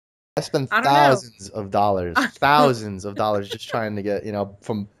spend I don't know. thousands of dollars just trying to get,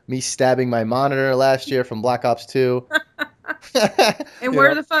 from me stabbing my monitor last year from Black Ops 2. And You where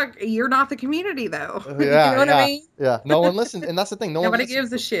know, the fuck, you're not the community though. You yeah, know what I yeah, mean? yeah. No one listens, and that's the thing. No one Nobody listens.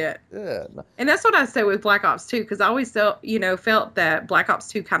 gives a shit. Yeah, And that's what I said with Black Ops 2, because I always felt, felt that Black Ops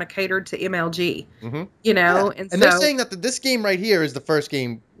 2 kind of catered to MLG, yeah. and And they're so, saying that this game right here is the first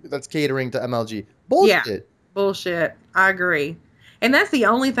game that's catering to MLG. yeah, Bullshit. bullshit. I agree. And that's the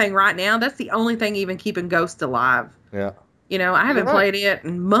only thing right now, that's the only thing even keeping Ghost alive. Yeah. I You're haven't right. played it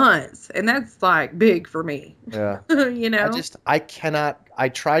in months, and that's like big for me. Yeah. you know? I cannot. I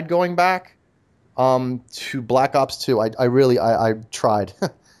tried going back to Black Ops 2. I tried.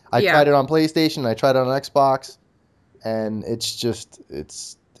 I Yeah, tried it on PlayStation, I tried it on Xbox, and it's a not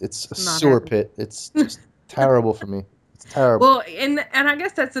sewer happening. pit. It's just terrible for me. It's terrible. Well, and I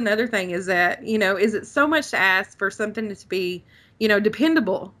guess that's another thing is that, is it so much to ask for something to be,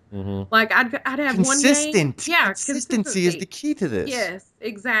 dependable? Hmm. Like I'd have one game, Consistent. yeah, Consistency is the consistency. key to this. Yes,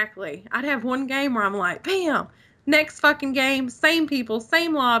 exactly. I'd have one game where I'm like, bam, next fucking game, same people,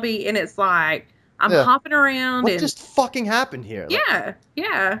 same lobby, and it's like I'm Yeah. hopping around What and just fucking happened here? Like yeah,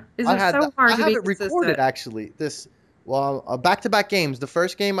 yeah. Is it so I hard to have be it recorded consistent? actually. This well, back-to-back games. The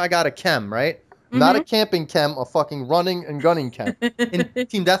first game I got a chem, right? Not a Mm-hmm. camping chem, a fucking running and gunning chem. In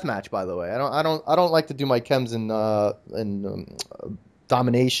team deathmatch, by the way. I don't like to do my chems in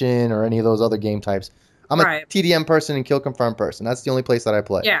domination or any of those other game types. I'm a Right. TDM person and kill confirm person. That's the only place that I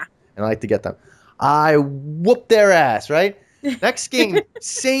play, Yeah. and I like to get them. I whoop their ass, right? Next game,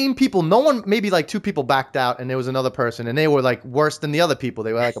 same people. No one, maybe like two people backed out, and there was another person, and they were like worse than the other people.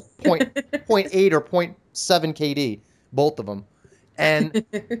 They were like a point 8 or point 7 KD, both of them, and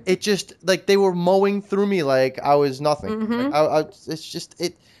it just like they were mowing through me like I was nothing. Like Mm-hmm. it's just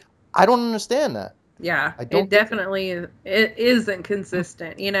it. I don't understand that. Yeah, I it don't get it. definitely is. It isn't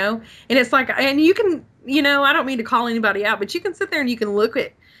consistent, And it's like, and you can, I don't mean to call anybody out, but you can sit there and you can look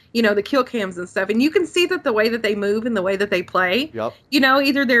at, the kill cams and stuff, and you can see that the way that they move and the way that they play, Yep.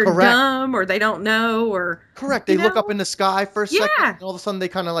 either they're Correct. dumb or they don't know or, Correct. They look up in the sky for a second, yeah, and all of a sudden they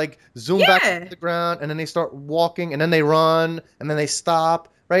kind of like zoom back to yeah, the ground, and then they start walking, and then they run, and then they stop.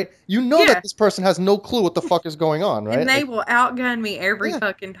 Right? You know that yeah. this person has no clue what the fuck is going on, And right? they Like, will outgun me every yeah,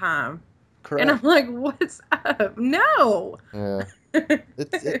 fucking time. And I'm correct. like, what's up? No. Yeah.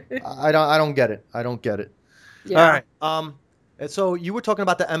 I don't get it. I don't get it. All Yeah. right. And so you were talking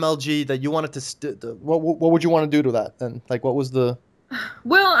about the MLG that you wanted to what would you want to do to that? And like what was the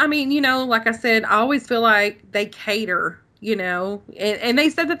Well, I mean, like I said, I always feel like they cater, and they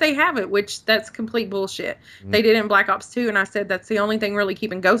said that they haven't, which that's complete bullshit. They did it in Black Ops 2, and I said that's the only thing really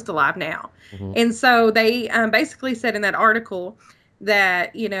keeping Ghost alive now. Mhm. And so they basically said in that article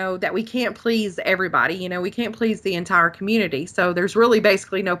that, that we can't please everybody, we can't please the entire community. So there's really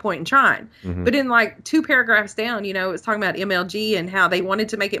basically no point in trying. Mhm. But in like two paragraphs down, it's talking about MLG and how they wanted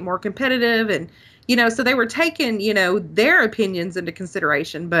to make it more competitive and so they were taking, their opinions into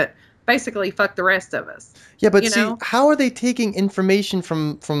consideration, but basically fuck the rest of us. Yeah, but You see, know? how are they taking information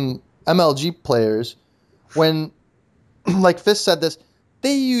from MLG players when like Fist said this,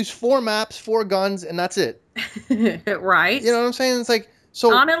 they use 4 maps, 4 guns, and that's it. Right? You know what I'm saying? It's like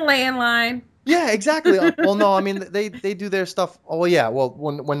so On a landline. yeah, exactly. Well, no, I mean they do their stuff. Oh yeah, well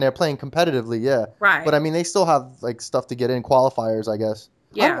when they're playing competitively, yeah. But Right. I mean they still have like stuff to get in qualifiers, I guess.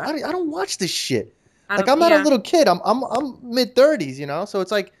 Yeah. I don't watch this shit. I Like don't, I'm not a yeah. little kid. I'm mid 30s, So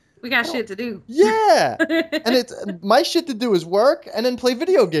it's like We got I don't. shit to do. Yeah, and it's my shit to do is work and then play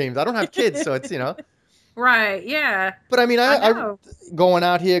video games. I don't have kids, so it's. Right. Yeah. But I mean, I I know. going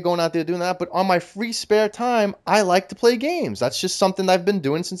out here, going out there, doing that. But on my free spare time, I like to play games. That's just something I've been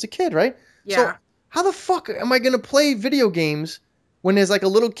doing since a kid, right? So Yeah. how the fuck am I gonna play video games when there's like a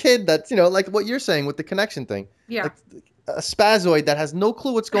little kid that's like what you're saying with the connection thing, Yeah. like a spazoid that has no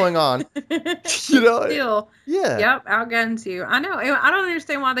clue what's going on, you know? Still. Yeah, Yep. Outguns you. I know. I don't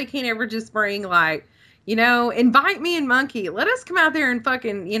understand why they can't ever just bring like, invite me and Monkey. Let us come out there and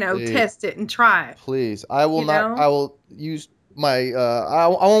fucking, please, test it and try it. please. I will You not. know? I will use my. I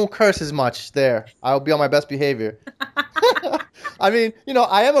won't curse as much there. I'll be on my best behavior. I mean,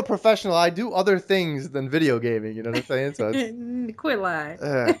 I am a professional. I do other things than video gaming. You know what I'm saying? So it's. Quit lying.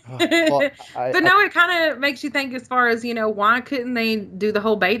 Well, But no, it kind of makes you think as far as, why couldn't they do the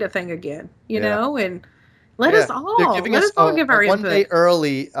whole beta thing again? Yeah, And yeah. They're giving let us us all give a our one day input.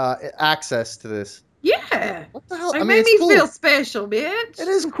 early access to this. Yeah. What the hell? I Like, mean, made it's me feel cool. special, It bitch.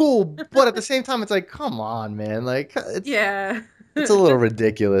 is cool, but at the same time, it's like, come on, man. Like, Yeah. it's a little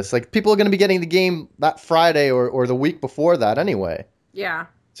ridiculous. Like, people are going to be getting the game that Friday or the week before that anyway. Yeah. Well,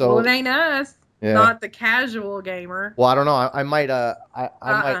 So it ain't us. Yeah. not the casual gamer. Well, I don't know. I might Uh-uh.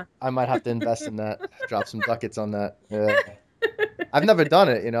 I might have to invest in that. Drop some ducats on that. Yeah. I've never done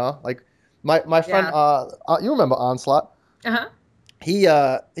it, Like my friend Yeah. you remember Onslaught? Uh-huh.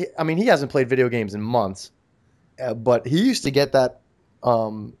 I mean, he hasn't played video games in months. But he used to get that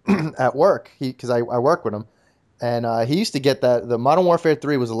at work. Because I work with him, and he used to get that. The Modern Warfare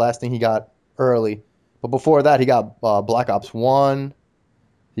 3 was the last thing he got early, but before that he got Black Ops 1.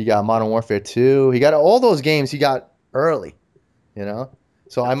 He got Modern Warfare 2. He got all those games he got early.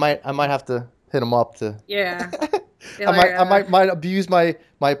 So I might have to hit him up to. Yeah. Be I like, might abuse my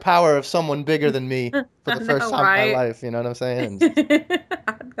power of someone bigger than me for I the first know, time in my right? life. You know what I'm saying?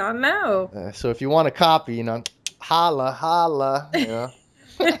 I don't know. So if you want a copy, holla, holla.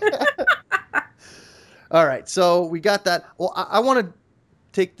 All right, so we got that. Well, I want to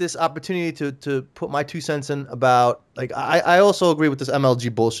take this opportunity to put my 2 cents in about, like, I also agree with this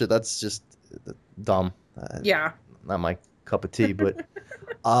MLG bullshit. That's just dumb. Yeah. Not my cup of tea, but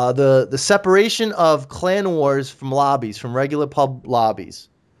the separation of clan wars from lobbies, from regular pub lobbies.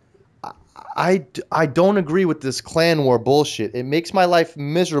 I don't agree with this clan war bullshit. It makes my life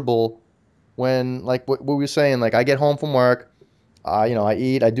miserable when, like what we were saying, like I get home from work, I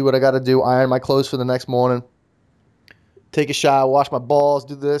eat, I do what I got to do, iron my clothes for the next morning, take a shower, wash my balls,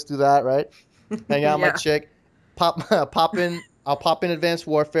 do this, do that, right? Hang out with my Yeah. chick, pop in. I'll pop in Advanced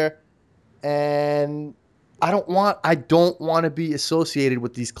Warfare, and I don't want to be associated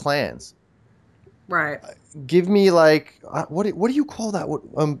with these clans. Right. Give me like what do you call that?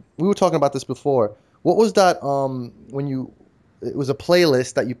 We were talking about this before. What was that? When it was a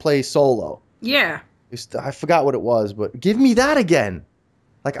playlist that you play solo. Yeah. I forgot what it was, but give me that again.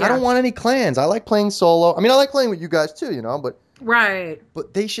 Like, I don't Yeah. want any clans. I like playing solo. I mean, I like playing with you guys too, Right.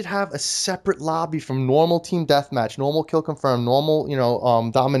 but they should have a separate lobby from normal team deathmatch, normal kill confirm, normal,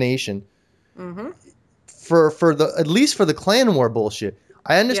 domination Mm-hmm. for the at least for the clan war bullshit.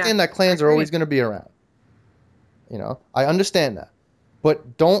 I Yeah. understand that I clans are always agree. going to be around. I understand that.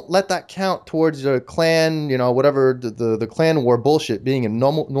 But don't let that count towards the clan, whatever the clan war bullshit being in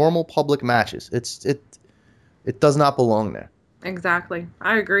normal public matches. It does not belong there. Exactly.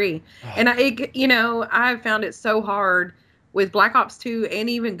 I agree. And I've found it so hard with Black Ops 2 and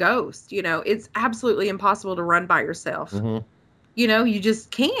even Ghost. It's absolutely impossible to run by yourself. Mm-hmm. You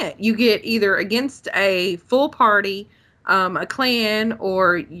just can't. You get either against a full party, a clan,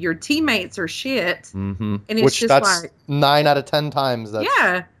 or your teammates are shit. Mm-hmm. And it's Which just that's like, 9 out of 10 times. That's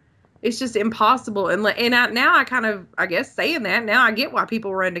yeah, it's just impossible. Now I kind of, I guess, saying that, now I get why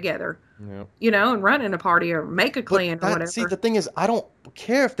people run together, yeah. and run in a party or make a But clan or that see whatever. the thing is, I don't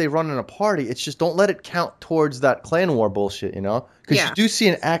care if they run in a party. It's just don't let it count towards that clan war bullshit, because you Yeah. do see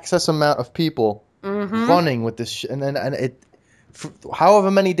an excess amount of people Mm-hmm. running with this shit, and it, for however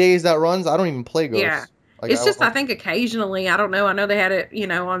many days that runs, I don't even play Yeah. Ghosts. Like It's just, I think occasionally, I don't know. I know they had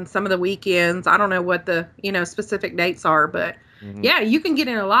it, on some of the weekends. I don't know what the, specific dates are, but Mhm. yeah, you can get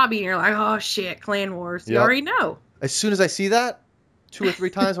in a lobby and you're like, oh shit, Clan Wars. You Yep. already know. As soon as I see that, 2 or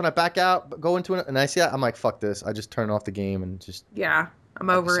 3 times when I back out, go into it, and I see that, I'm like, fuck this. I just turn off the game and just Yeah. I'm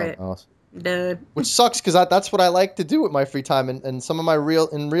I'll do over something it. else. Done. Which sucks because that's what I like to do with my free time, and some of my real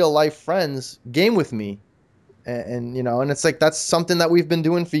life friends game with me, and it's like that's something that we've been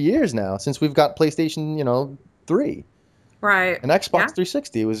doing for years now since we've got PlayStation 3 Right. and Xbox Yeah.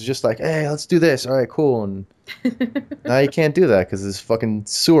 360. It was just like, hey, let's do this. All right, cool. And now you can't do that because these fucking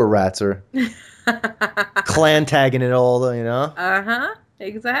sewer rats are clan tagging it all. Uh-huh.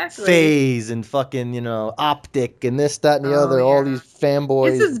 Exactly. Phase and fucking Optic and this, that, and the Oh other. All yeah. these It's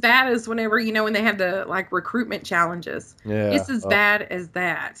fanboys. as bad as whenever, when they have the like recruitment challenges. Yeah. It's as Ugh, bad as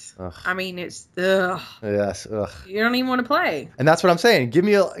that. ugh. I mean, it's ugh. Yes. Ugh. You don't even want to play. And that's what I'm saying. Give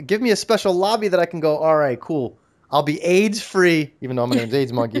me a special lobby that I can go. All right, cool. I'll be AIDS free, even though my name's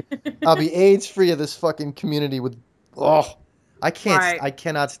AIDS Monkey. I'll be AIDS free of this fucking community with. Oh, Right. I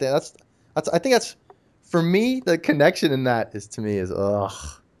cannot stand. That's. I think that's for me. The connection in that is to me is ugh.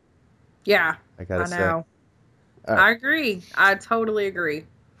 Yeah. I gotta I say. know. All right. I agree. I totally agree.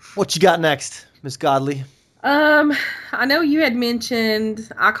 What you got next, Miss Godly? Um, I know you had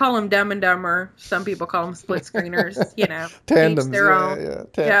mentioned, I call them Dumb and Dumber. Some people call them split screeners, each Tandems. their Yeah, own. yeah.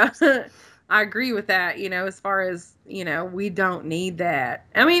 Yeah. Tandems. I agree with that, as far as, we don't need that.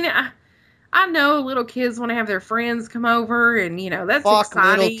 I mean, I know little kids want to have their friends come over and, that's Fuck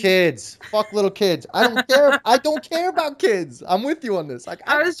little exciting. kids. Fuck little kids. I don't care. I don't care about kids. I'm with you on this. Like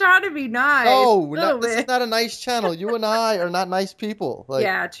I was trying to be nice no, a little this is bit. not a nice channel. You and I are not nice people. Like,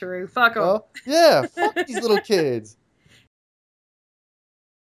 Yeah, true. Fuck them. yeah, fuck these little kids.